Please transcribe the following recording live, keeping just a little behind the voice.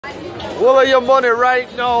All of your money right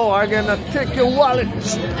now. I'm gonna take your wallet.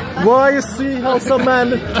 Why you see how some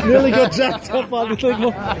man nearly got jacked up on the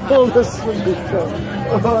thing? Oh, this is good stuff.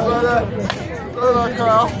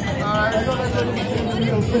 Carl.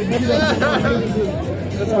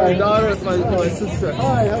 That's my daughter, it's my sister.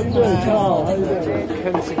 Hi, how you doing, Carl? How you doing?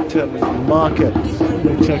 Kensington Market.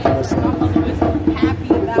 Check this out.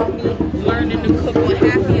 Happy about me learning to cook, or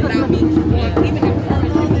happy about me even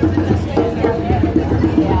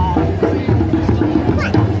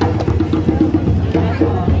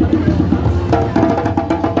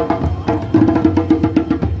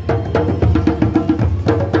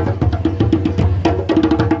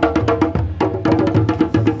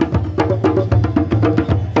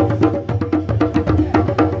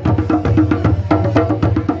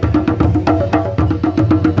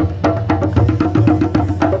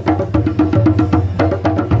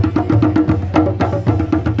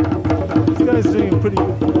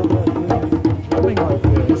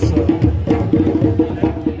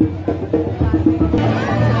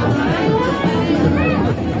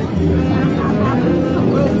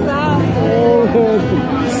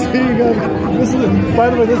By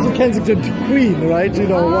the way, this is the Kensington Queen, right? You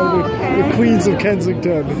know, one of the queens of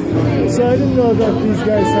Kensington. So I didn't know that these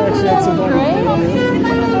guys actually had some money.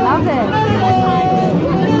 Love it.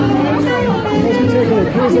 Let's take a look.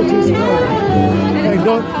 Here's what you smell. Like,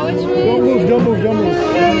 don't move, don't move, don't move.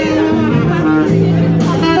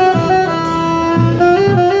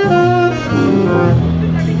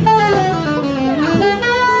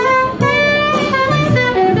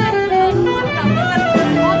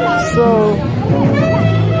 So,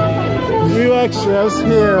 new extras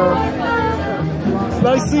here.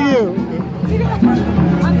 Nice to see you.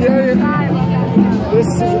 Yeah. This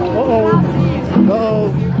is, uh-oh.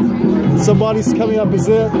 Somebody's coming up, is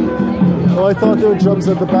it? Oh, I thought there were drums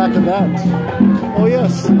at the back of that. Oh,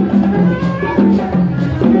 yes.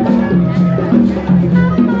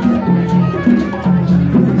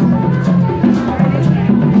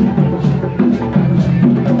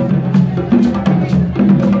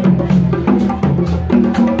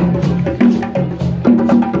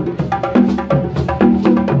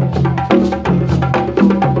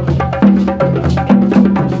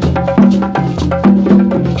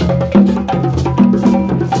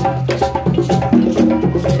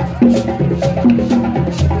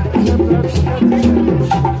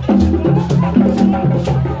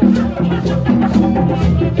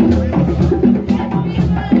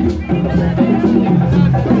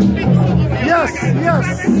 Yes,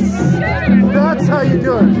 that's how you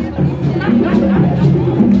do it.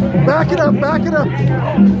 Back it up, back it up.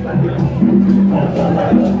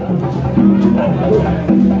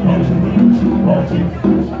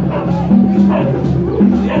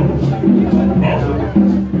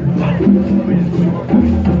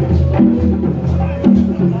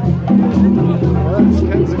 That's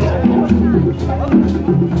Kensington.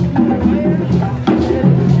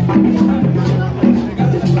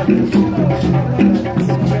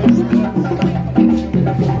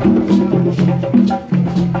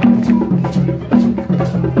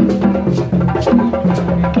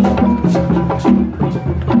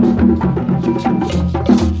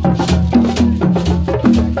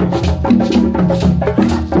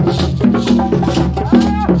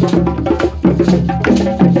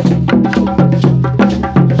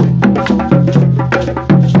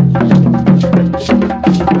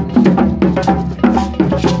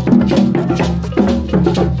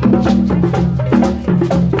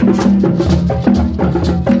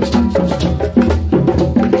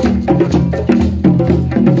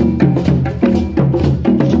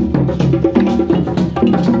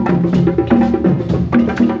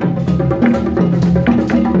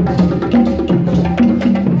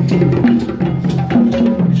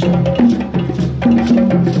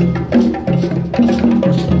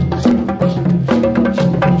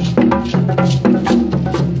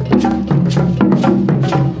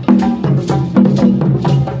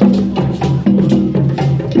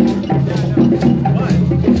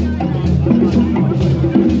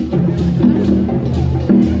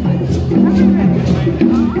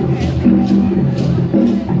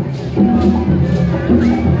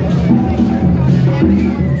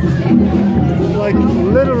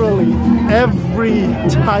 Literally every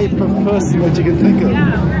type of person that you can think of.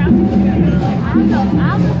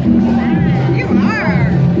 you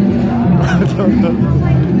are. I don't know.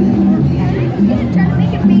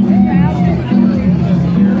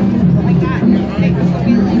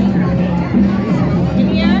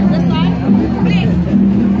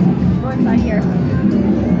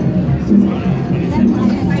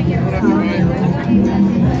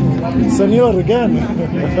 So new Senor again.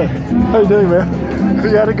 How you doing, man? You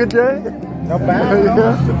had a good day? Not bad.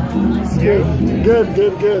 Yeah. Good.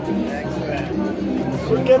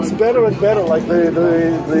 It gets better and better, like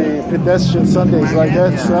the pedestrian Sundays like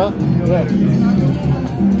that, so. Yeah.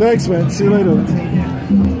 Thanks, man. See you later.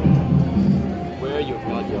 Where you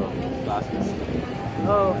got your glasses?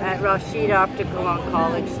 Oh, at Rashid Optical on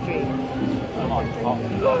College Street.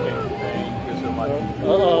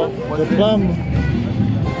 Uh-oh, the plum.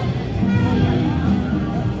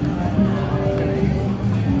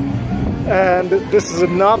 And this is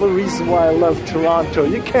another reason why I love Toronto.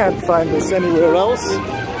 You can't find this anywhere else.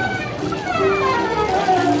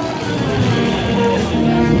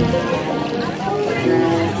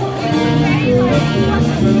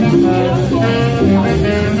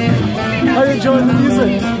 How are you enjoying the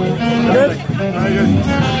music? Good?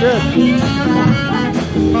 Good.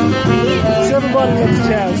 So everybody loves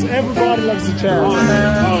jazz. Everybody loves the jazz.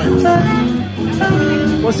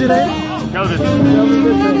 What's your name? Kelvin.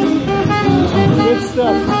 Good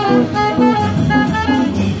stuff.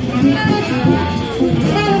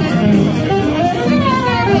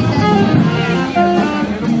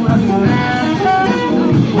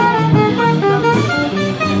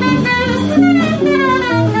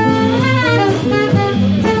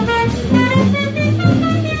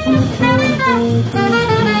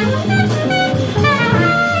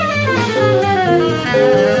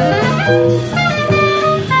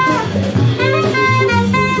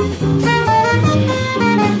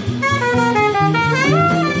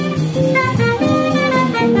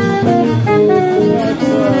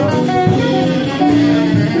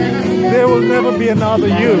 There will never be another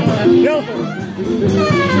you.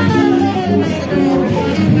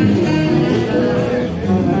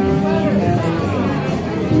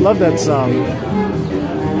 Love that song.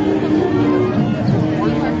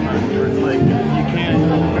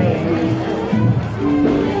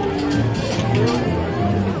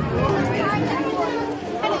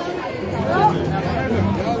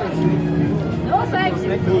 No thanks.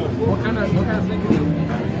 What kind of thing is it?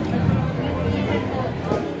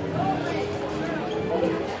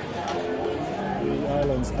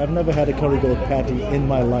 I've never had a curry goat patty in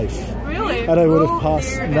my life. Really? And I would have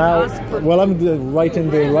passed now. Well, I'm right in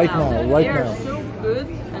there right now. Right They are now. so good,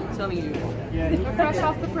 I'm telling you. Fresh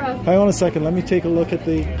off the press. Hang on a second. Let me take a look at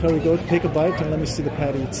the curry goat. Take a bite and let me see the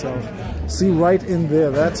patty itself. See right in there.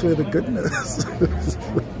 That's where the goodness is.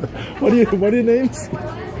 What are your names?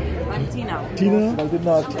 I'm Tina. Tina? I did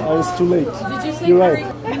not. I was too late. Did you say You're curry?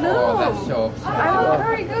 right. No. That's so. I want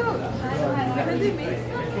curry goat.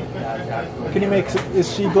 Can you make? Is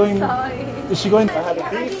she going? Is she going? I had a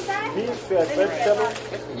beef, vegetable.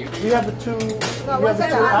 We have the two. We have the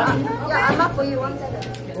two. Yeah, I'm up for you. 1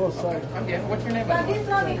 second. Oh, sorry. Okay, what's your name? This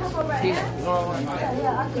one we have already.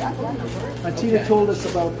 And Tina told us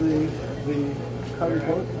about the curry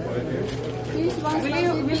goat.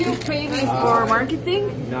 Will you pay me for marketing?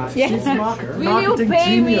 She's marketing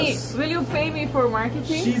genius. Will you pay me for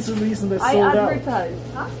marketing? She's the reason they I sold out. advertise.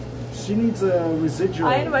 She needs a residual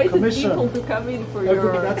I invited commission. people to come in for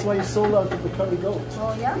That's why you sold out of the curry goat.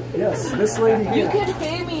 Oh, yeah? Yes, this lady You here. can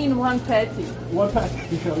pay me in one patty. One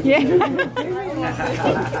patty. Yeah.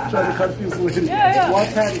 Trying to confuse the lady. Yeah. One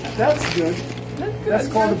patty. That's good. That's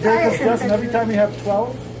called a baker's dozen. Every time you have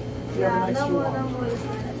 12, you have an extra one.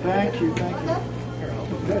 Thank you.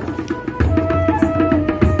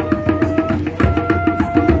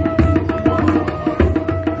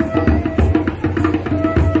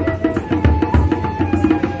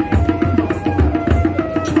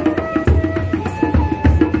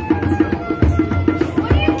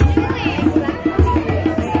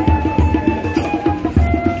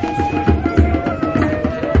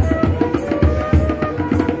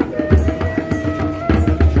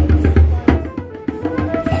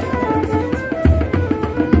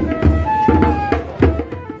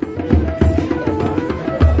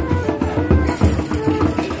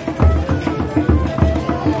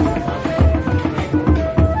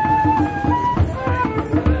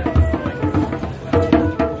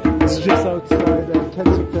 Just outside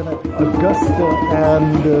Kensington at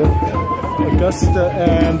Augusta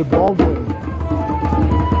and Baldwin.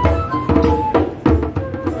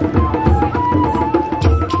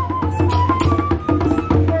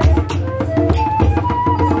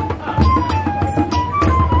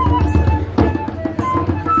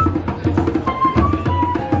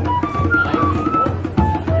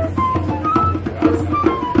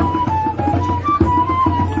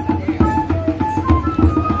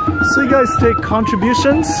 So you guys take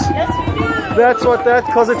contributions? Yes, we do. That's what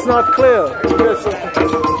because it's not clear. So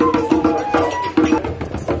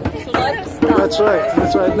let's start. That's right.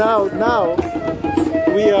 That's right. Now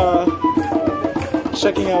we are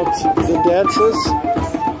checking out the dancers.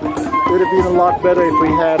 It would have been a lot better if we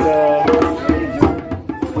had.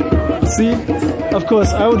 See, of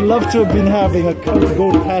course, I would love to have been having a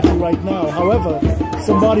goat patty right now. However,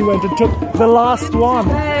 somebody went and took the last one.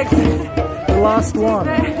 The last one.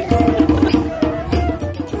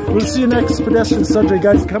 We'll see you next pedestrian Sunday.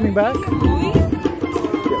 Guys, coming back?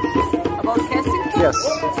 About Kensington? Yes.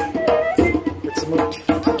 It's a move.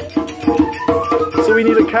 So we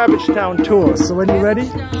need a Cabbage Town tour. So when you're ready,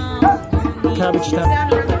 Cabbage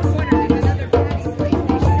Town.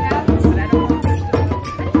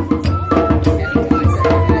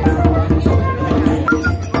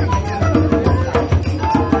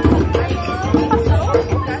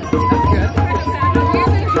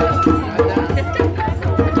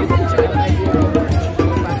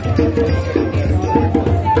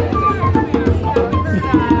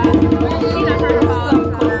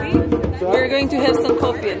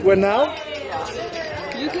 We're now?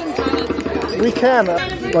 You can kind of. We can.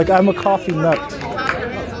 Like, I'm a coffee nut.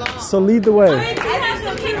 So lead the way.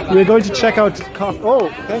 We're going to check out coffee. Oh,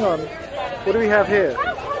 hang on. What do we have here?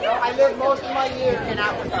 I lived most of my year in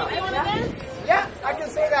Africa. Yeah, I can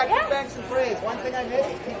say that. Give thanks and praise. One thing I miss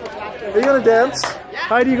is people clap their hands. Are you going to dance?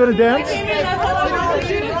 Heidi, you going to dance? You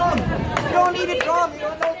don't need a drum. You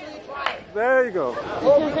don't know till you try it. There you go.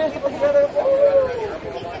 Hold the people together.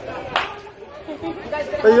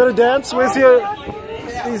 Are you going to dance? Where's your...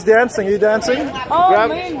 He's dancing. Are you dancing? Oh, Grab...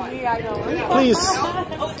 maybe. I don't know. Please.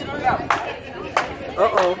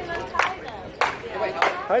 Uh-oh.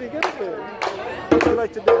 Heidi, get up here. Would you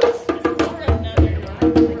like to dance?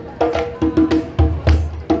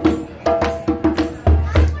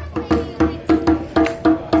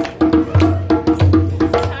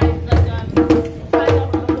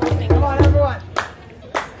 Come on, everyone.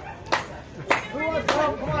 Who wants to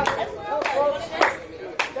help? Come on. Help, folks.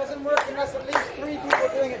 It doesn't work unless at least 3 people are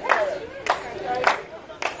doing it together.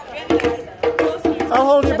 I'll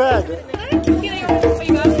hold your bag.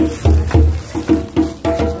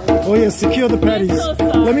 Oh yeah, secure the patties.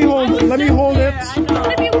 Let me hold it. I'm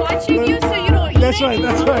gonna be watching you so you don't eat That's right,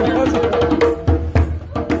 that's right, that's right.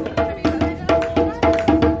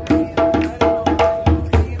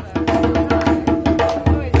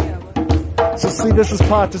 So see, this is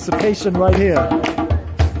participation right here.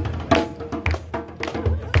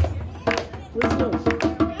 Where's yours?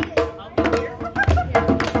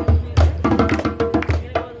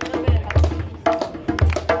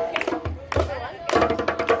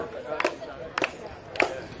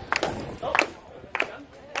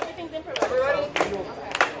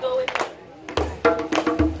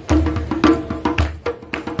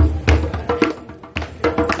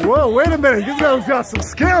 Whoa, wait a minute, this guy's got some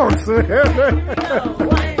skills.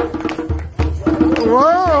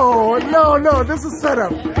 Whoa, no, this is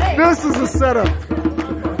setup. This is a setup.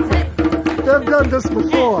 They've done this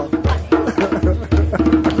before.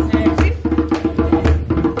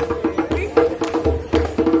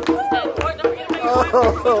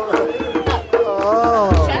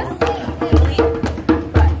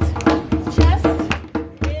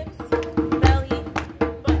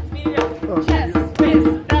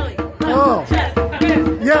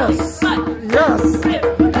 Yes. I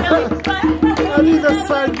need a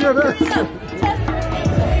side dinner.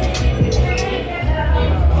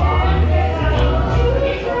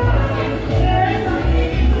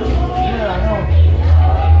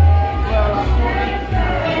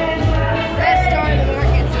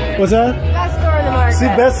 What's that? Best store in the market. See,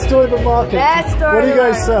 best store in the market. Best store What do in you the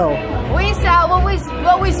guys sell? We sell what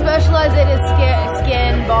we specialize in is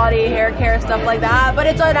skin, body, hair care, stuff like that. But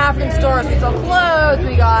it's an African store, so we sell clothes.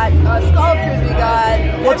 We got sculptures. We got.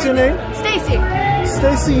 What's your name? Stacy.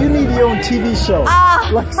 Stacy, you need your own TV show.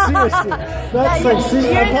 Like seriously. That's like,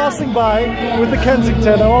 see, I'm passing by with the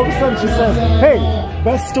Kensington and all of a sudden she says, hey,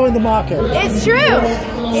 best store in the market. It's true.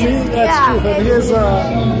 See, that's true. But here's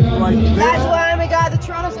like this. That's when we got the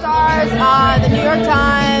Toronto Stars, the New York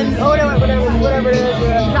Times, whatever it is,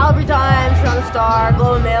 Calgary Times, Toronto Star,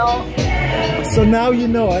 Globe and Mail. So now you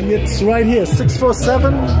know, and it's right here,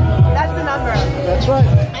 647. That's the number. That's right.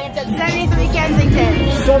 And it's at 73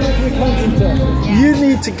 Kensington. 73 Kensington. You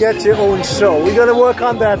need to get your own show. We're gonna work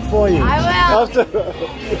on that for you. I will. After.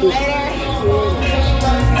 Later.